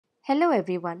Hello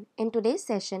everyone. In today's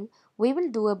session, we will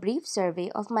do a brief survey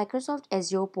of Microsoft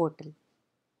Azure portal.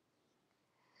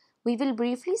 We will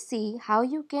briefly see how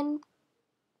you can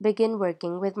begin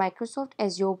working with Microsoft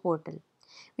Azure portal.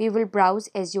 We will browse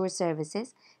Azure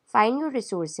services, find your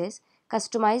resources,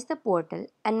 customize the portal,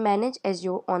 and manage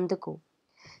Azure on the go.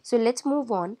 So let's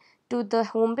move on to the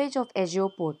homepage of Azure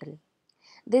portal.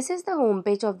 This is the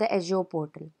homepage of the Azure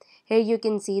portal. Here you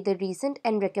can see the recent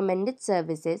and recommended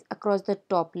services across the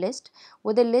top list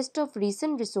with a list of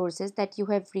recent resources that you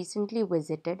have recently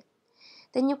visited.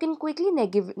 Then you can quickly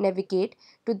navigate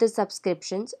to the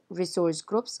subscriptions, resource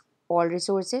groups, all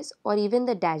resources, or even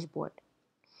the dashboard.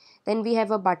 Then we have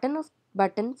a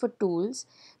button for tools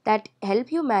that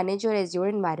help you manage your Azure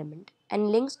environment and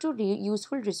links to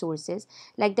useful resources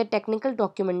like the technical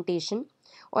documentation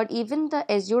or even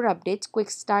the Azure Updates Quick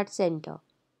Start Center.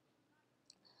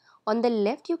 On the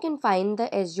left, you can find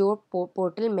the Azure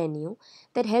portal menu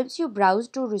that helps you browse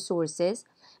to resources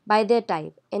by their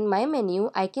type. In my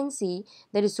menu, I can see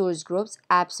the resource groups,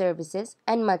 app services,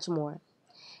 and much more.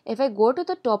 If I go to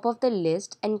the top of the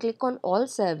list and click on all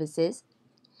services,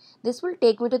 this will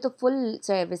take me to the full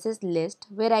services list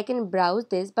where I can browse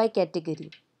this by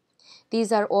category.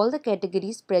 These are all the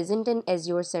categories present in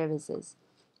Azure services.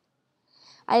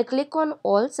 I'll click on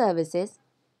all services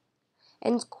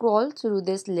and scroll through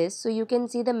this list so you can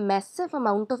see the massive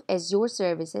amount of Azure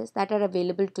services that are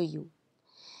available to you.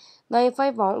 Now, if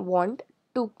I want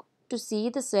to see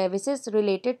the services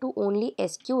related to only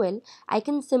SQL, I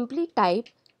can simply type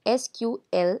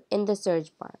SQL in the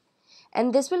search bar,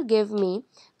 and this will give me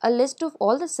a list of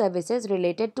all the services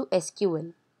related to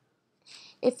SQL.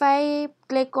 If I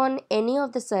click on any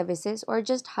of the services or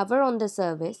just hover on the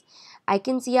service, I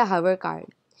can see a hover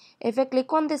card. If I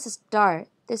click on this star,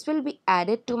 this will be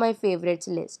added to my favorites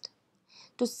list.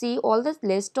 To see all the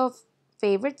list of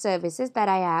favorite services that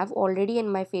I have already in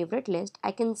my favorite list,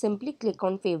 I can simply click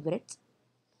on favorites.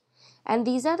 And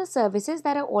these are the services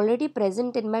that are already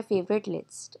present in my favorite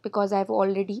list because I've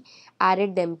already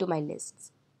added them to my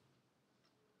lists.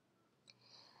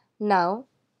 Now,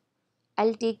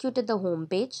 I'll take you to the home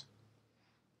page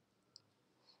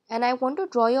and I want to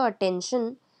draw your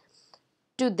attention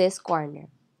to this corner,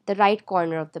 the right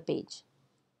corner of the page.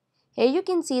 Here you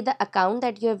can see the account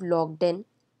that you have logged in.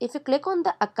 If you click on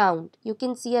the account, you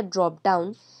can see a drop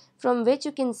down from which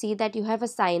you can see that you have a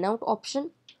sign out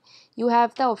option. You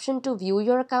have the option to view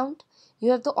your account.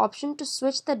 You have the option to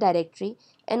switch the directory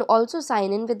and also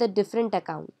sign in with a different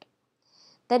account.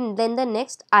 Then the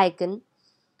next icon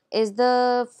is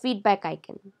the feedback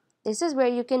icon. This is where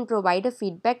you can provide a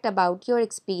feedback about your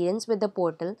experience with the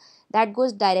portal that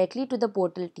goes directly to the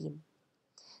portal team.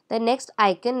 The next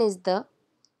icon is the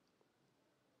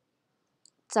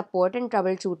support and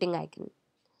troubleshooting icon.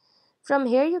 From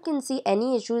here you can see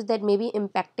any issues that may be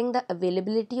impacting the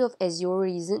availability of Azure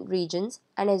regions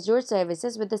and Azure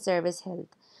services with the service health.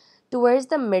 Towards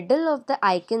the middle of the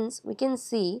icons, we can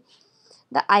see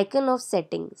the icon of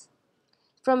settings.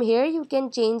 From here you can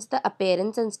change the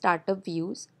appearance and startup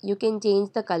views, you can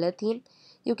change the color theme,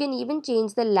 you can even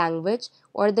change the language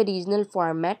or the regional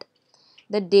format,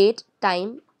 the date,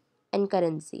 time and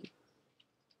currency.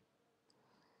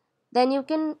 Then you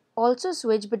can also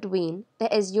switch between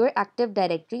the Azure Active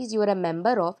Directories you are a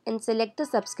member of and select the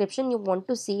subscription you want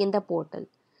to see in the portal.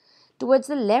 Towards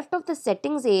the left of the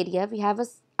settings area, we have an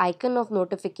icon of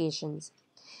notifications.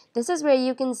 This is where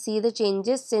you can see the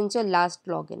changes since your last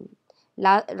login.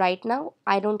 Right now,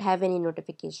 I don't have any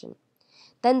notification.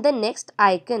 Then the next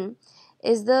icon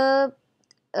is the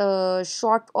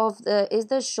shortcut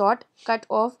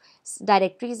of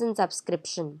directories and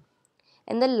subscription.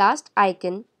 And the last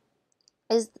icon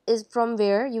is from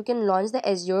where you can launch the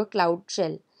Azure Cloud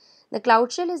Shell. The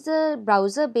Cloud Shell is a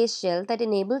browser-based shell that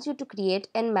enables you to create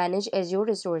and manage Azure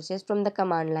resources from the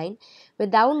command line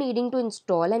without needing to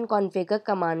install and configure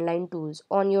command line tools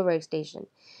on your workstation.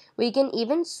 We can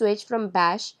even switch from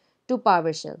Bash to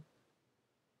PowerShell.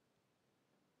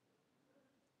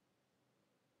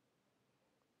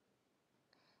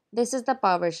 This is the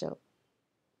PowerShell.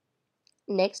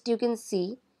 Next, you can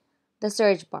see the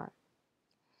search bar.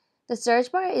 The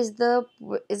search bar is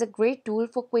a great tool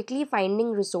for quickly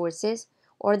finding resources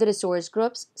or the resource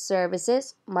groups,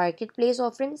 services, marketplace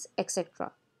offerings,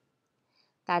 etc.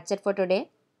 That's it for today.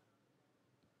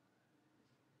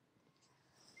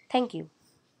 Thank you.